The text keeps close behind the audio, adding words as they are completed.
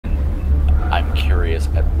curious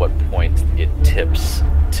at what point it tips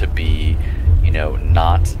to be, you know,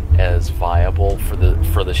 not as viable for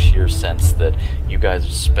the sheer sense that you guys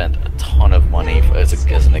have spent a ton of money,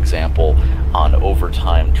 as an example, on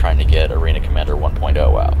overtime trying to get Arena Commander 1.0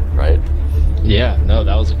 out, right? Yeah, no,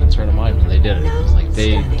 that was a concern of mine when they did it. It was like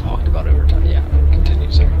they talked about overtime. Yeah,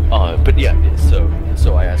 continue, sir. But yeah,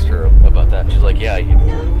 so I asked her about that, and she's like, yeah,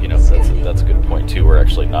 you know, that's a good point too. We're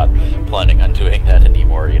actually not planning on doing that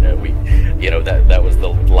anymore. You know, that was the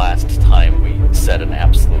last time we set an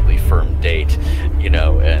absolutely firm date, you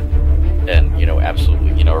know, and you know,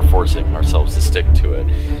 absolutely, you know, are forcing ourselves to stick to it.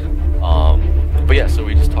 But yeah, so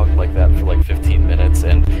we just talked like that for like 15 minutes,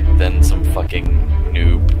 and then some fucking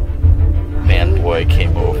noob fanboy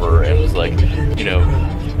came over and was like, you know,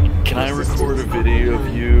 can I record a video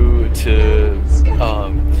of you to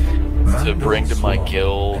bring to my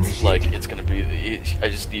guild? Like, it's gonna be, I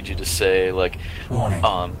just need you to say, like,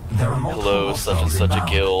 hello, such and such a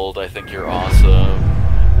guild, I think you're awesome.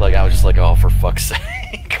 Like, I was just like, oh, for fuck's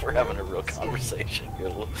sake, we're having a real conversation.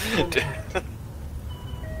 Dude.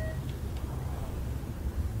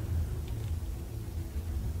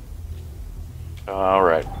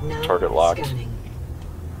 Alright, target locked.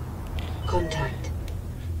 Contact.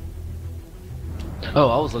 Oh,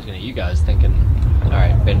 I was looking at you guys thinking,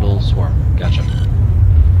 alright, Bindle, Swarm, gotcha.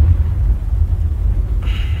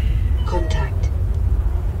 Contact.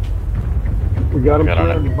 We got him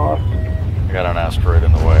surrounded, boss. I got an asteroid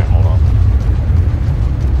in the way, hold on.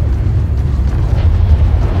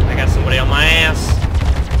 I got somebody on my ass.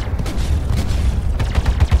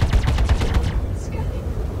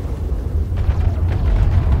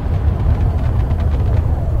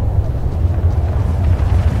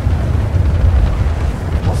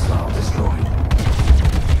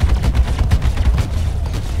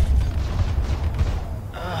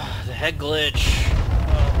 Head glitch.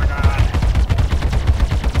 Oh my god.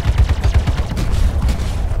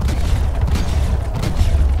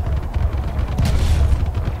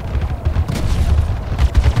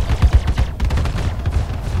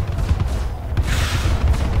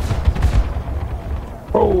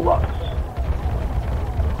 Oh, rocks.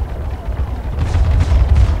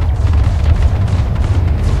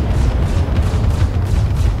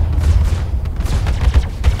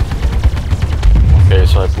 Okay,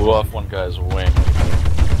 so I blew off one guy's wing.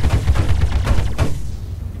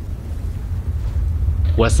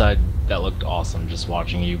 Westside, that looked awesome just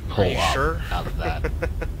watching you pull out of that.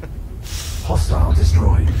 Hostile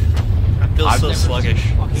destroyed. I feel so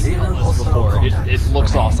sluggish. Before. It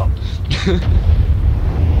looks awesome.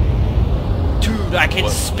 Dude, I can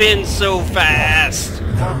spin so fast!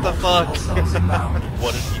 What the fuck?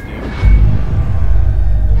 What did he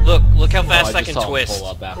do? Look how fast I can saw him twist. pull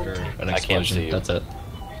up after an I can't explosion. see you. That's it.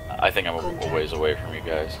 I think I'm a ways away from you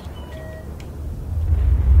guys.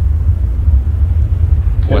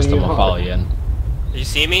 West, I'm gonna follow you in. You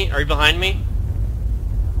see me? Are you behind me?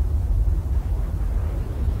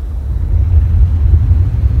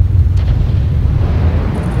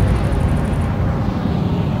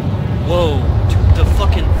 Whoa, dude, the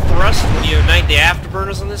fucking thrust when you ignite the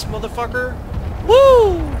afterburners on this motherfucker?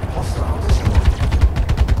 Woo! Hostile destroyed.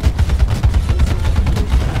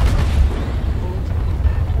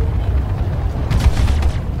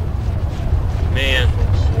 Man.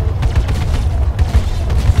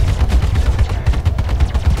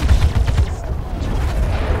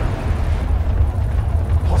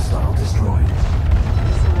 Hostile destroyed.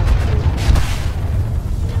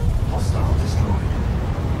 Hostile destroyed.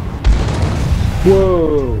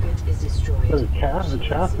 Whoa! Is destroyed. There's a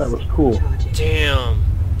chaff? That was cool. Damn.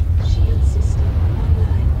 Shield system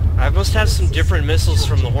online. I must have some different missiles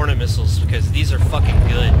from the Hornet missiles because these are fucking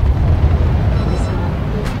good.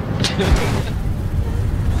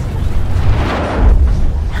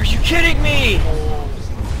 Are you kidding me?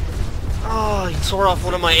 Oh, he tore off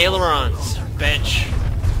one of my ailerons. Bench.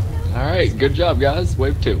 Alright, good job, guys.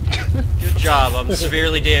 Wave 2. Good job, I'm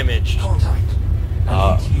severely damaged. Contact.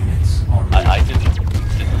 Elite units on I didn't.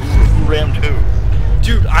 Who rammed who?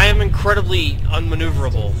 Dude, I am incredibly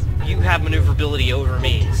unmaneuverable. You have maneuverability over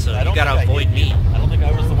me, so you gotta avoid me. I don't think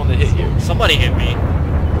I was the one that hit you. Somebody hit me.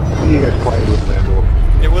 You guys played with Vandal.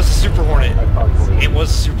 It was a Super Hornet. I talked to It him. was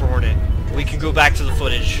a Super Hornet. We can go back to the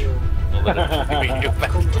footage. Well, then we can go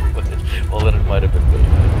back to the footage. Well, then it might have been good.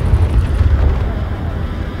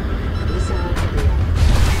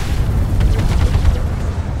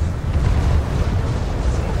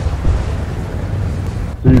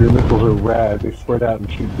 Dude, your missiles are rad. They spread out and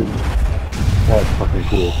shoot things. That's fucking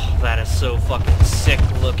cool. That is so fucking sick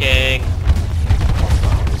looking.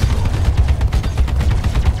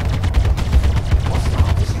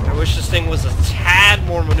 I wish this thing was a tad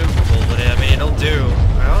more maneuverable, but I mean, it'll do.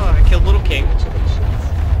 Oh, I killed Little King.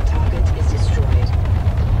 Congratulations. Target is destroyed.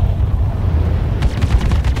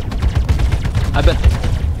 I bet they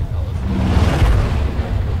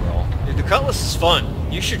overall. Dude, the Cutlass is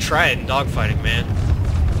fun. You should try it in dogfighting, man.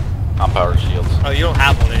 On power shields. Oh, you don't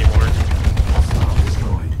have one anymore. Hostile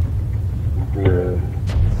destroyed.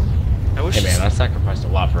 Yeah. I wish Hey man, I sacrificed a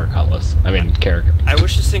lot for a Cutlass. I mean, character. I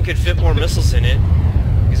wish this thing could fit more missiles in it.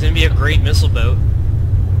 Because it'd be a great missile boat.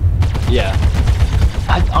 Yeah.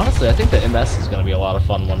 Honestly, I think the MS is going to be a lot of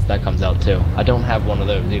fun once that comes out too. I don't have one of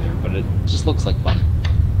those either, but it just looks like fun.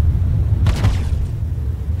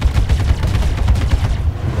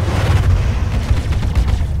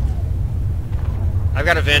 I've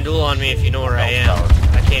got a Vandula on me if you know where I am. Power.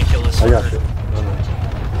 I can't kill this I got sucker. you.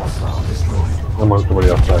 Hostile destroyed. I'm on somebody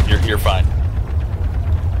else back. You're fine.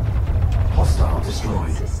 Hostile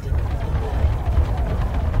destroyed. System online.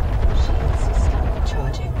 Shield system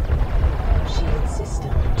charging. Shield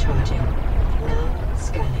system charging. Now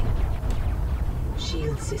scanning.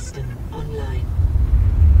 Shield system online.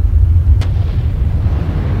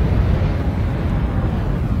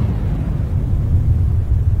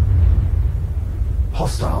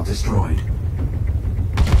 Hostile destroyed.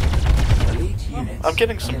 Elite units. I'm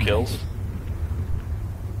getting some eliminated. kills.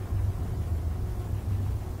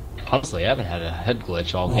 Honestly, I haven't had a head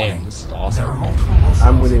glitch all game. This is There are awesome. multiple hostiles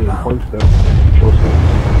I'm winning in inbound. points though. Control space.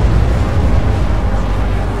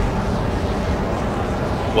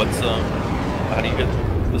 What's how do you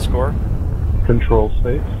get the score? Control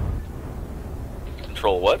space.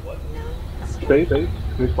 Control what? Space.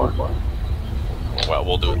 Space bar. Well,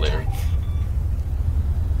 we'll do it later.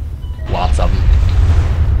 Lots of them.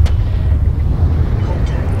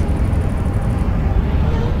 Contact.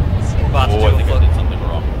 Now scanning. About to Oh, do I a think I flip. did something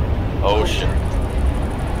wrong. Oh shit.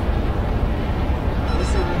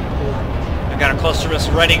 Missile locked. I got a cluster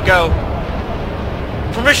missile ready to go.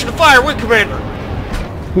 Permission to fire, Wing Commander!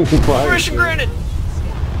 Permission granted!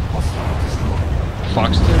 Hostile destroyed.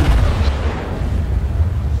 Fox 2.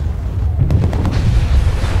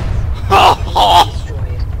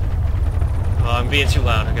 Destroyed. Oh, I'm being too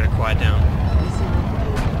loud. I gotta quiet down. Missile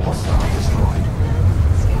locked. Hostile destroyed.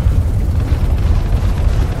 Scanning.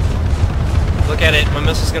 Look at it. My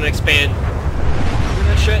missile's gonna expand. Look at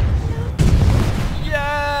that shit.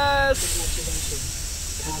 Yes!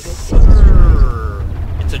 Congratulations. Target is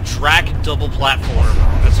destroyed. It's a Drac double platform.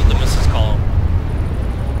 That's what the missiles call them.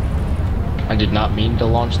 I did not mean to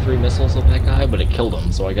launch 3 missiles at that guy, but it killed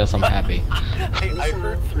him, so I guess I'm happy. I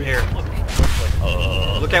heard 3. Here. Like,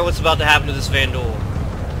 Look at what's about to happen to this Vandal.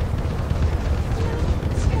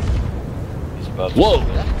 he's about to Whoa!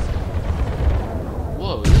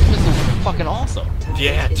 Whoa, this missile is fucking awesome.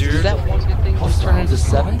 Yeah, Did dude. that one good thing just turn into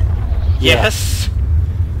 7? Yes!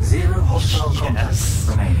 Zero hostile Yes. contacts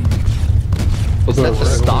remaining. Was that the What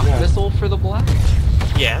stock was that? missile for the black?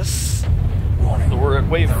 Yes. Warning. So we're at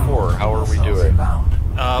wave 4. How are we Hostiles doing? inbound.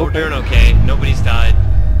 We're doing okay. Nobody's died.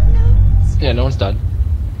 Yeah, no one's died.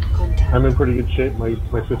 Contact. I'm in pretty good shape. My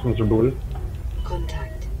systems are blue.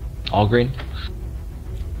 Contact. All green?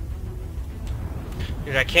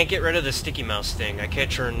 Dude, I can't get rid of the sticky mouse thing. I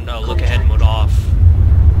can't turn look ahead mode off.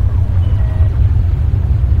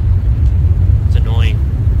 It's annoying.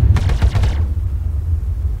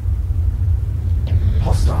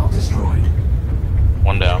 Hostile destroyed.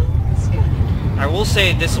 One down. Scanning. I will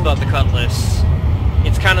say this about the Cutlass.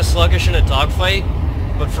 It's kind of sluggish in a dogfight,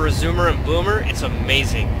 but for a zoomer and boomer, it's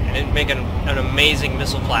amazing. And it'd make an amazing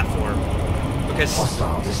missile platform. Because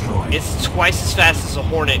Hostile destroyed. it's twice as fast as a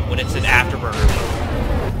Hornet when it's in afterburner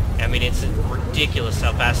mode. I mean, it's ridiculous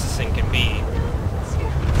how fast this thing can be.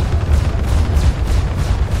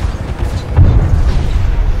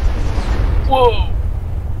 Whoa!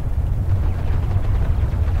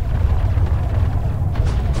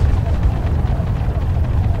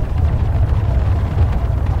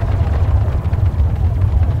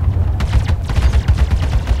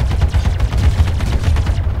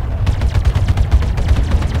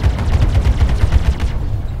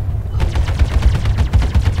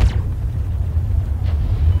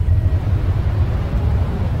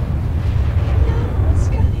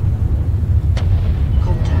 Scanning.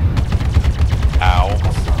 Contact. Ow.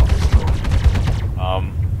 Hostile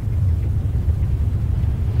destroyed.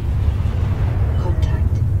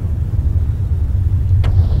 Contact.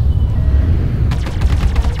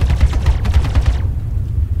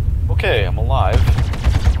 Okay, I'm alive.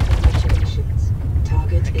 Congratulations.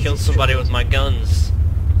 Target I is killed somebody with my guns.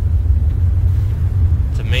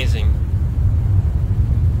 It's amazing.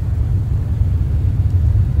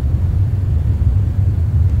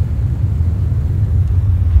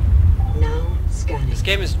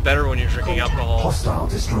 This game is better when you're drinking alcohol. Hostile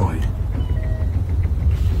destroyed.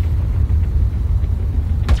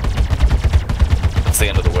 That's the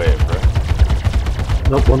end of the wave, right?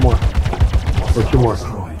 Nope, one more. Hostile two more.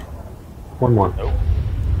 destroyed. One more. Nope.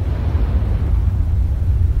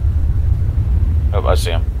 Oh, I see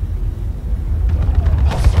him.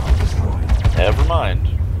 Hostile destroyed. Never mind.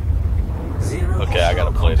 Zero Okay, I gotta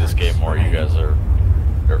hostile play this contacts game more. You remaining. guys are,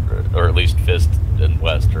 or at least Fist and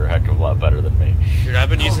West are a heck of a lot better than me. Dude, I've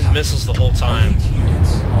been using missiles the whole time. Elite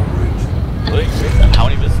units en route. Really? How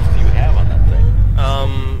many missiles do you have on that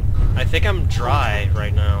thing? I think I'm dry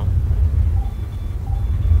right now.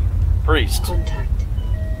 Priest. Contact.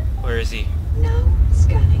 Where is he? Now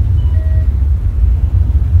scanning.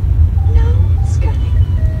 Now scanning.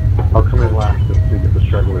 I'll come in last if we get the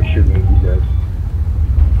strugglers shooting at you guys.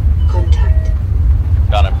 Contact.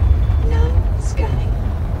 Got him. Now scanning.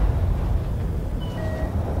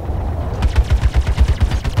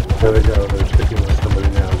 There they go. They're sticking with somebody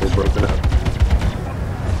now. They've broken up.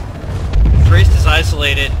 Priest is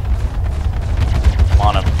isolated. I'm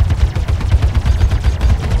on him.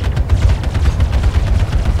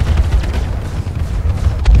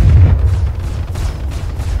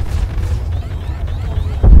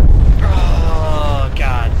 Oh,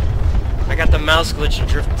 God. I got the mouse glitch and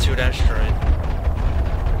drifted to an asteroid.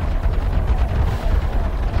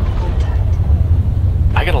 Contact.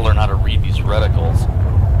 I gotta learn how to read these reticles.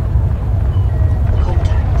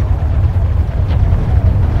 Contact.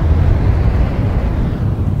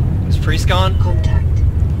 Is Priest gone? Contact.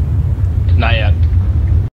 Not yet.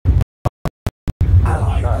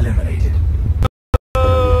 Ally eliminated.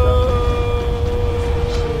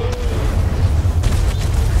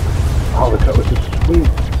 Oh, the cutlass is sweet.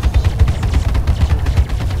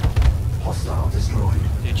 Hostile destroyed.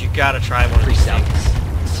 Dude, you gotta try one of these Priest out. things.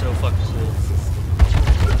 It's so fucking cool.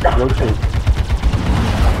 Rotate.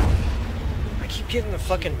 I keep getting the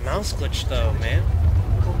fucking mouse glitch though, man.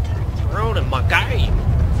 Contact. Thrown in my game.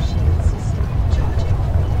 Shield system charging.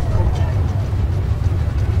 Contact.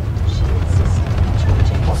 Shield system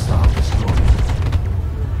charging. Hostile destroyed.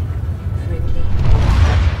 Friendly.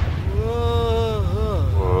 Whoa.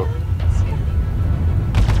 Whoa. Scanning.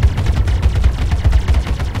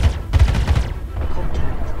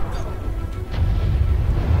 Contact.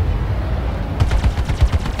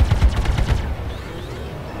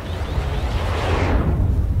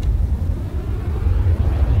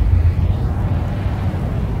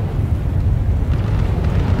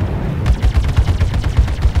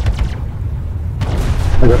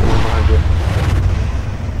 I got the one behind you.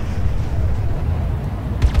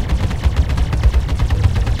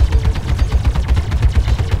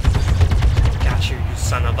 Got you, you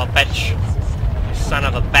son of a bitch. You son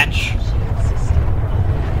of a bitch. Shield system.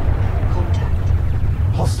 Contact.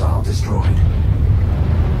 Hostile destroyed.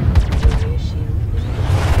 Barrier shield.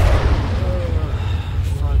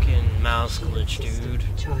 Fucking mouse glitch, dude.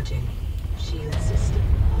 Charging. Shield system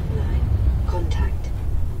online. Contact.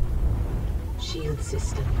 Shield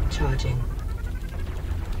system charging.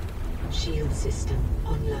 Shield system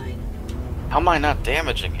online. How am I not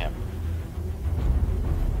damaging him?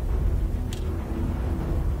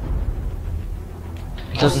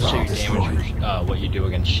 It doesn't show you Hostile damage destroyed. for what you do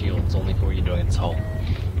against shields, only for what you do against hull.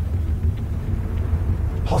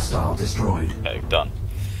 Hostile destroyed. Okay, done.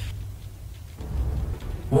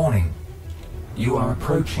 Warning. You are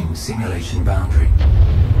approaching simulation boundary.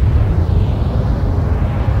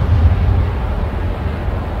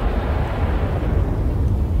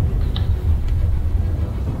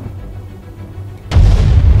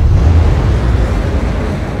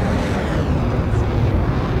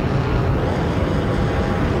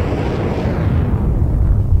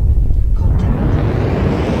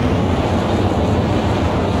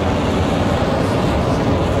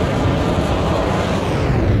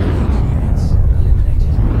 Units eliminated.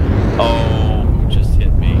 Oh, who just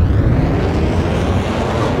hit me?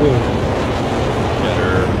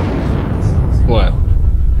 Better. What?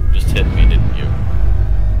 Just hit me, didn't you?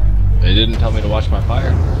 They didn't tell me to watch my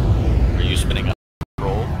fire. Are you spinning a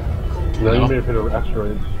roll? No, No. you may have hit over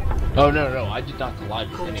asteroids. Oh, no, I did not collide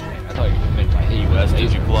with anything. I thought you meant I hit you with West, a did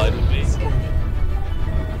laser. you collide with me?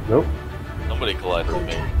 Scanning. Nope. Somebody collided with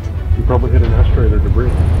me. You probably hit an asteroid or debris.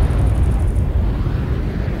 I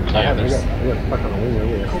Yeah, got there's- stuck on a wing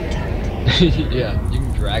earlier. Contact. yeah, you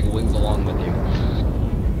can drag wings along with you.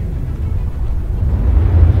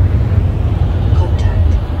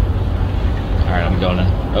 Contact. Alright, I'm going in.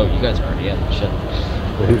 Oh, you guys are already in. Shit.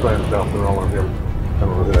 Yeah, he's by himself. They're all on him. I don't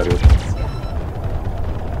know who that is. Scanning.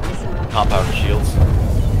 Missile. Compound shields.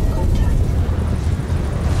 Contact.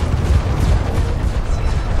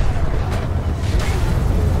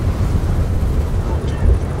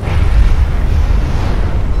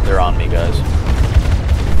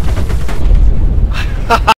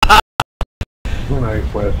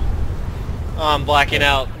 I'm blacking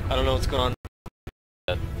out. I don't know what's going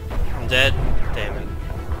on. I'm dead? Damn it.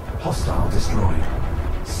 Hostile destroyed.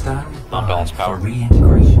 Stand by Unbalanced power. for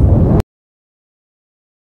reintegration.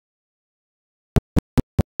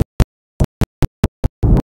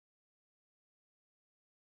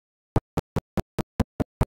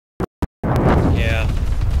 Yeah.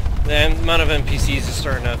 The amount of NPCs is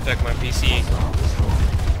starting to affect my PC.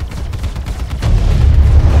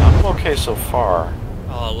 I'm okay so far.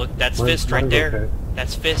 Oh, look, that's Mine- Fist right mine's there. okay.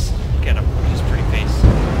 That's Fist. Look at him. His pretty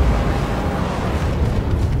face.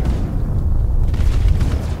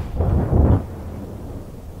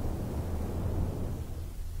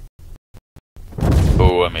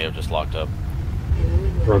 Oh, I may have just locked up. Hello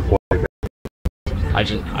and Or welcome like,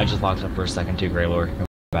 to I just locked up for a second too, Greylord.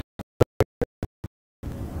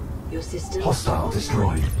 Your system Hostile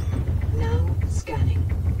destroyed. now scanning.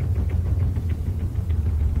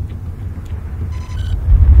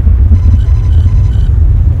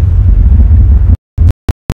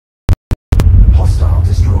 Hostile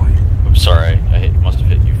destroyed. I'm sorry, must have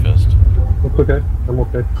hit you, Fist. it's okay. I'm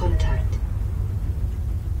okay. Contact.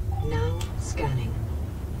 Now scanning.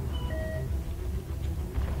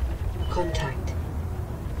 Contact.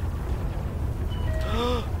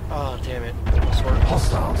 Oh, damn it. Almost worked.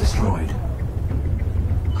 Hostile destroyed.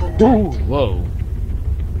 Contact. Ooh, Whoa.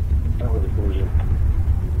 that was a collision.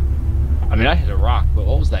 I mean, I hit a rock, but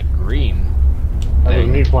what was that green That was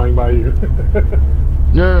thing? me flying by you.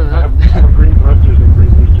 No, I have no. green thrusters and green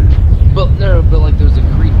boosters. But like there was a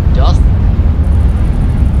green dust.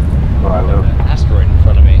 Oh, I An know. asteroid in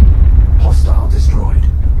front of me. Hostile destroyed.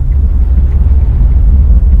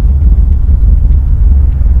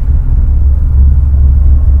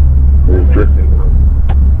 We're drifting.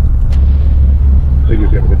 I think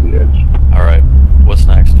he's gonna hit the edge. Alright, what's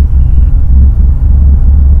next?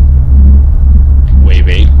 Wave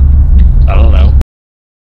 8. I don't know.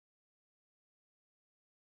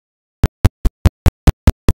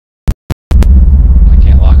 I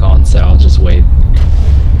can't lock on, so I'll just wait.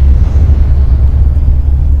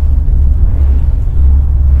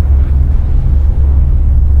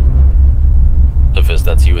 So Fist,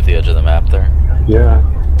 that's you at the edge of the map there? Yeah,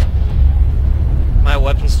 My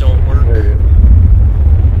weapons don't work. there he is.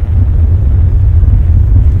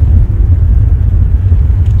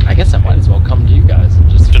 I guess I might as well come to you guys and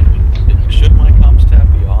just. Should my comms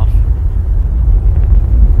tab be off?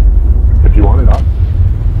 If you want it up.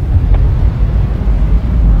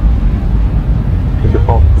 The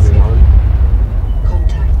default coming on.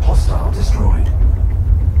 Contact. Hostile destroyed.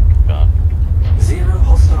 Gone. 0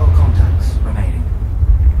 hostile contacts remaining.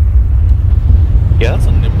 Yeah, that's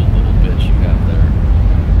a nimble little bitch you have there.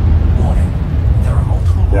 Warning. There are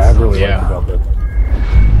multiple Yeah, I really Yeah. like about this.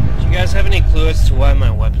 Do you guys have any clue as to why my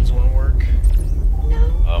weapons won't work?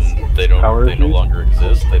 Now scanning. They Power no issues? longer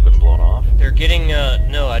exist. They've been blown off. They're getting,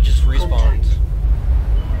 no, I just respawned.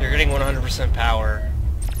 They're getting 100% power.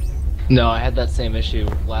 No, I had that same issue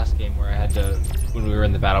last game where I had to, when we were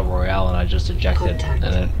in the battle royale, and I just ejected, Contact.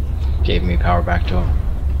 and it gave me power back to him.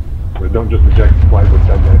 But don't just eject fly with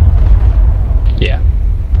that guy. Yeah.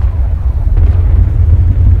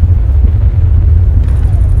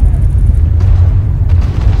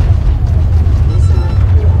 Missile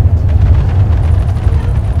locked.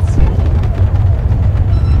 Now scanning.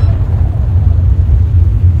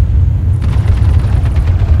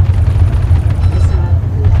 Missile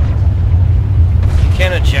locked. You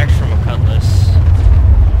can't eject from a cutlass.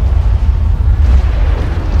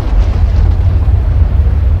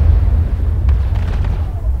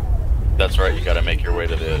 That's right, you gotta make your way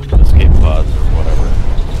to the escape pods or whatever.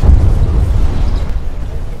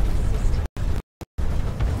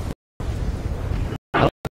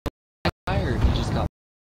 Tired, he just got.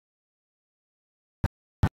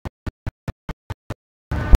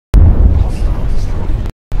 Hostile destroyed.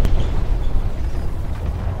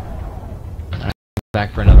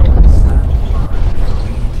 Back for another one. Stand by for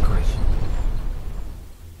reintegration.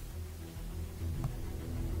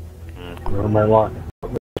 Where am I locked?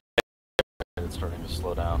 It's starting to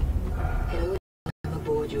slow down. Hello and welcome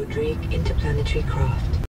aboard your Drake interplanetary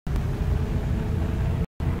craft.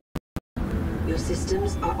 Your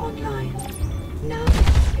systems are online. Now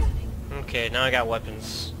scanning. Okay, now I got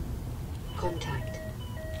weapons. Contact.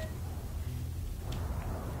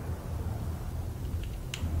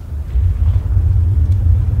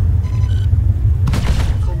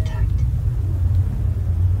 Contact.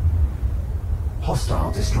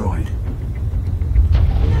 Hostile destroyed.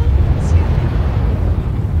 Now scanning.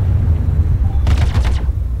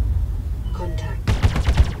 Contact.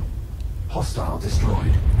 Hostile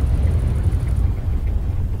destroyed.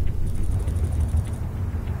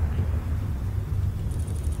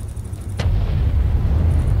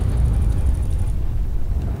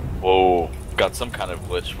 got some kind of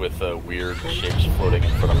glitch with weird shapes floating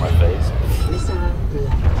in front of my face. Missile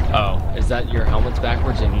locked. Oh, is that your helmet's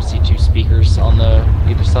backwards and you see two speakers on the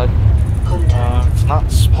either side? Contact. It's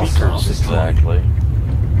not speakers exactly.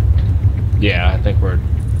 Yeah, I think we're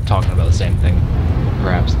talking about the same thing,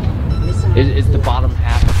 perhaps. Missile Is the locked. bottom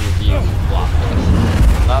half of your view blocked?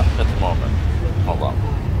 Not at the moment. Hold on.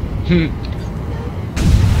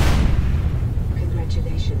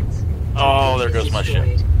 Congratulations. Oh, there goes my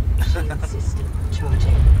ship. Shield system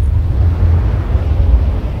charging.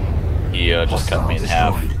 He just cut me in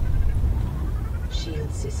half.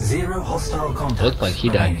 Shield system. Zero hostile contact. It looked like he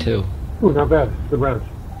died too. Ooh, not bad. Good round.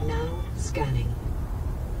 Now scanning.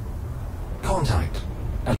 Contact.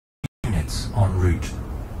 Units en route.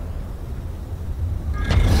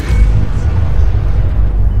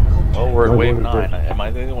 Oh, we're at My wave one is 9. Am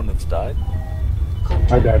I the only one that's died?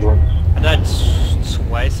 Contact. I died once. I died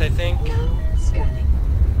twice, I think. Now scanning.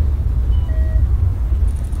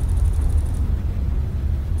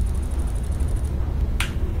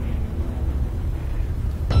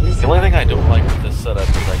 The only thing I don't like with this setup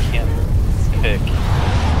is I can't pick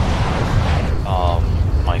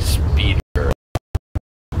my speed.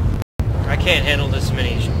 I can't handle this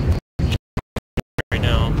many right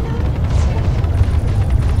now.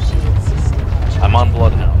 Shield system charging. I'm on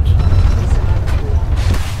Bloodhound.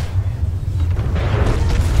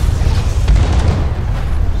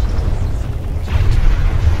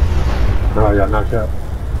 No, I got knocked out.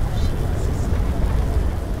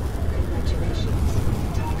 Congratulations.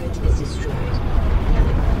 Target is destroyed.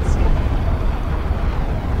 Scanning. Missile locked.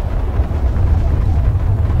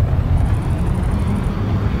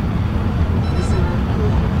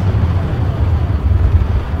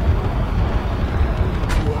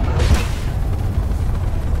 You are out. Scanning.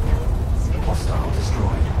 Hostile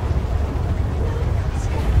destroyed.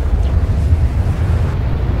 Scanning.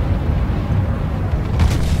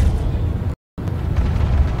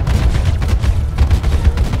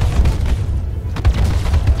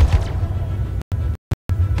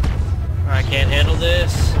 I can't handle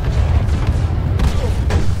this.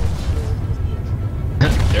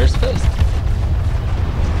 There's Fist.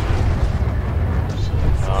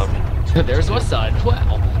 There's West Side.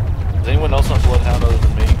 Wow. Is anyone else on Bloodhound other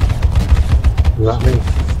than me? Not me.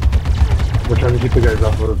 We're trying to keep the guys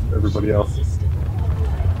off of everybody else. System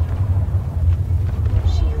online.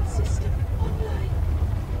 Shield system online.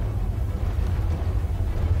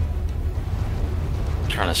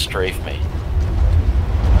 Trying to strafe me.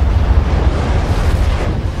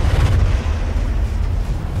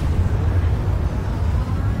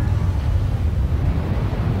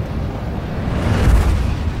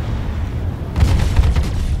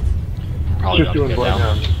 Probably Just not doing good now.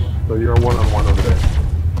 Bloodhound. So you're one-on-one over there.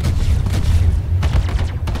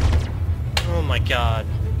 Oh my god.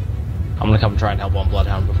 I'm gonna come try and help one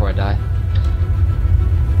Bloodhound before I die.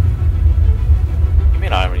 You may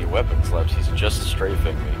not have any weapons left. He's just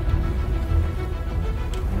strafing me.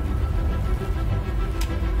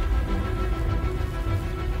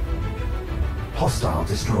 Hostile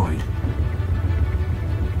destroyed.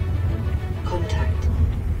 Contact.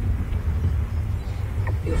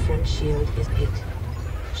 Your front shield is hit.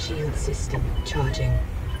 Shield system charging.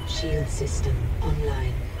 Shield system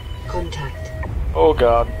online. Contact. Oh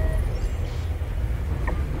god.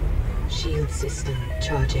 Shield system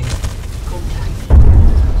charging. Contact.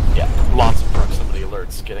 Yeah, lots of proximity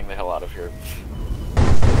alerts. Getting the hell out of here.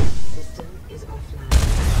 System is offline.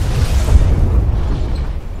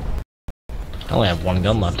 I only have one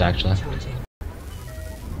gun left, actually. Charging.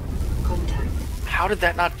 Contact. How did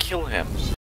that not kill him?